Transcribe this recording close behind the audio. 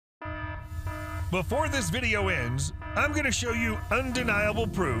Before this video ends, I'm going to show you undeniable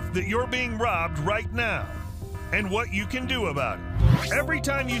proof that you're being robbed right now and what you can do about it. Every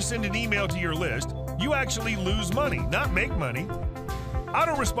time you send an email to your list, you actually lose money, not make money.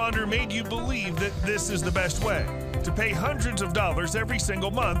 Autoresponder made you believe that this is the best way, to pay hundreds of dollars every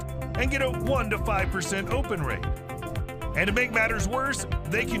single month and get a 1 to 5% open rate. And to make matters worse,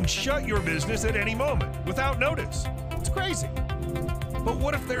 they can shut your business at any moment without notice. It's crazy. But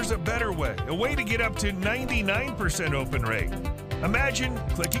what if there's a better way, a way to get up to 99% open rate? Imagine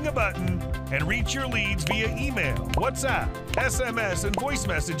clicking a button and reach your leads via email, WhatsApp, SMS, and voice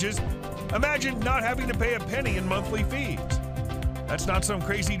messages. Imagine not having to pay a penny in monthly fees. That's not some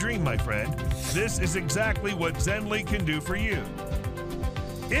crazy dream, my friend. This is exactly what Zendly can do for you.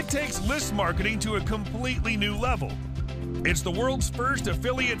 It takes list marketing to a completely new level. It's the world's first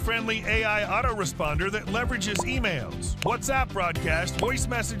affiliate-friendly AI autoresponder that leverages emails, WhatsApp broadcasts, voice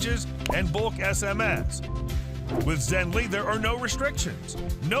messages, and bulk SMS. With Zendly, there are no restrictions,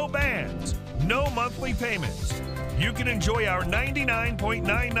 no bans, no monthly payments. You can enjoy our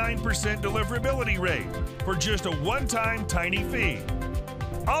 99.99% deliverability rate for just a one-time tiny fee.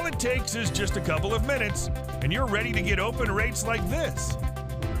 All it takes is just a couple of minutes, and you're ready to get open rates like this.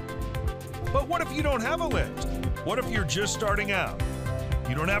 But what if you don't have a list? What if you're just starting out?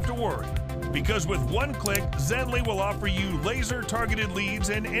 You don't have to worry, because with one click, Zendly will offer you laser-targeted leads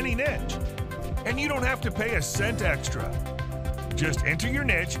in any niche. And you don't have to pay a cent extra. Just enter your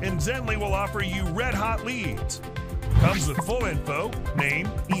niche and Zendly will offer you red-hot leads. Comes with full info, name,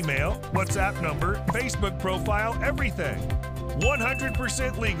 email, WhatsApp number, Facebook profile, everything.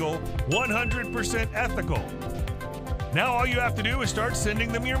 100% legal, 100% ethical. Now all you have to do is start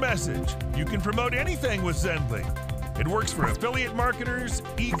sending them your message. You can promote anything with Zendly. It works for affiliate marketers,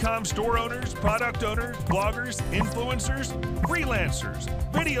 e-com store owners, product owners, bloggers, influencers, freelancers,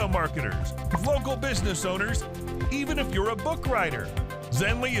 video marketers, local business owners, even if you're a book writer.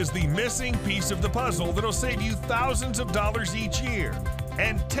 Zendly is the missing piece of the puzzle that'll save you thousands of dollars each year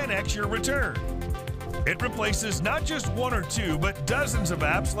and 10x your return. It replaces not just one or two, but dozens of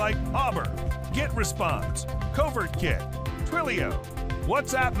apps like Auburn, GetResponse, CovertKit, Twilio,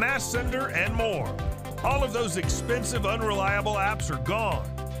 WhatsApp Mass Sender, and more. All of those expensive, unreliable apps are gone.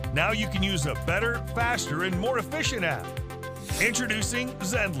 Now you can use a better, faster, and more efficient app. Introducing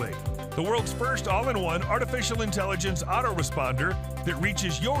Zendly, the world's first all-in-one artificial intelligence autoresponder that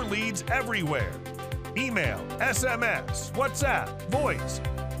reaches your leads everywhere. Email, SMS, WhatsApp, voice.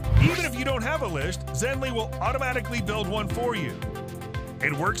 Even if you don't have a list, Zendly will automatically build one for you.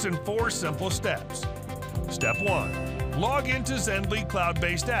 It works in 4 simple steps. Step 1. Log into Zendly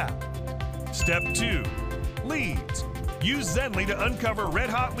cloud-based app. Step 2. Leads. Use Zendly to uncover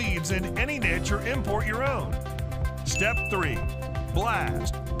red-hot leads in any niche or import your own. Step 3.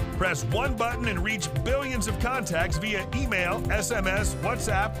 Blast. Press one button and reach billions of contacts via email, SMS,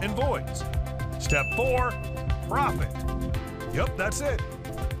 WhatsApp, and voice. Step 4. Profit. Yep, that's it.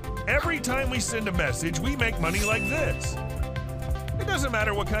 Every time we send a message, we make money like this. It doesn't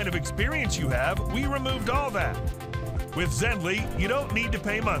matter what kind of experience you have, we removed all that. With Zendly, you don't need to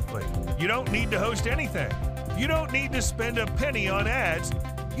pay monthly. You don't need to host anything. You don't need to spend a penny on ads.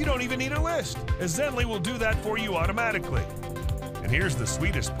 You don't even need a list, as Zendly will do that for you automatically. And here's the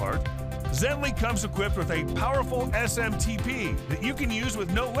sweetest part. Zendly comes equipped with a powerful SMTP that you can use with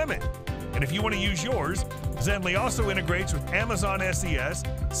no limit. And if you want to use yours, Zendly also integrates with Amazon SES,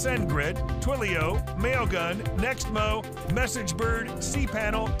 SendGrid, Twilio, Mailgun, Nextmo, MessageBird,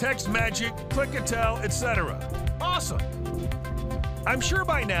 cPanel, TextMagic, Clickatel, etc. Awesome! I'm sure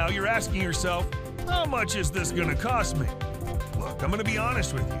by now you're asking yourself, how much is this going to cost me? Look, I'm going to be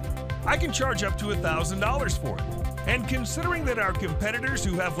honest with you. I can charge up to $1,000 for it. And considering that our competitors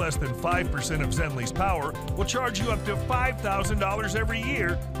who have less than 5% of Zendly's power will charge you up to $5,000 every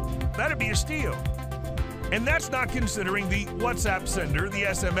year, that'd be a steal. And that's not considering the WhatsApp sender, the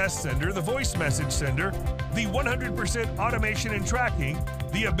SMS sender, the voice message sender, the 100% automation and tracking,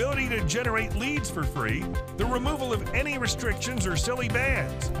 the ability to generate leads for free, the removal of any restrictions or silly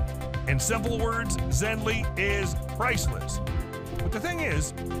bans. In simple words, Zendly is priceless. But the thing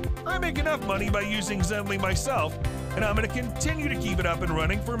is, I make enough money by using Zendly myself, and I'm going to continue to keep it up and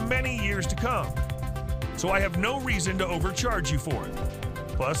running for many years to come. So I have no reason to overcharge you for it.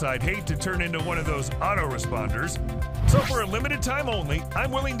 Plus, I'd hate to turn into one of those autoresponders. So for a limited time only,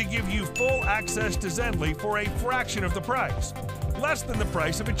 I'm willing to give you full access to Zendly for a fraction of the price, less than the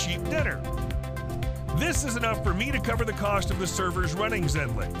price of a cheap dinner. This is enough for me to cover the cost of the servers running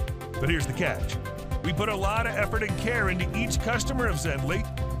Zendly. But here's the catch. We put a lot of effort and care into each customer of Zendly,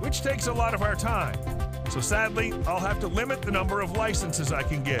 which takes a lot of our time. So sadly, I'll have to limit the number of licenses I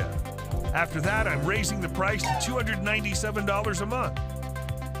can give. After that, I'm raising the price to $297 a month.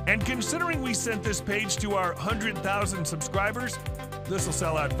 And considering we sent this page to our 100,000 subscribers, this will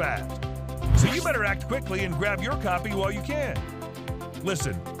sell out fast. So you better act quickly and grab your copy while you can.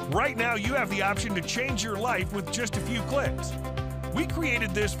 Listen, right now you have the option to change your life with just a few clicks. We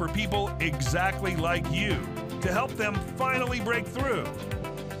created this for people exactly like you to help them finally break through.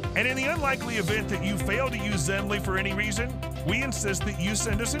 And in the unlikely event that you fail to use Zendly for any reason, we insist that you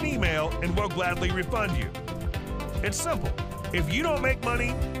send us an email and we'll gladly refund you. It's simple. If you don't make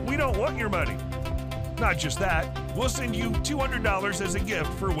money, we don't want your money. Not just that, we'll send you $200 as a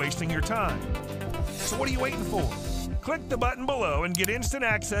gift for wasting your time. So what are you waiting for? Click the button below and get instant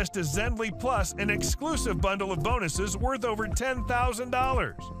access to Zendly Plus, an exclusive bundle of bonuses worth over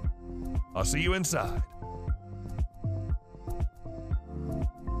 $10,000. I'll see you inside.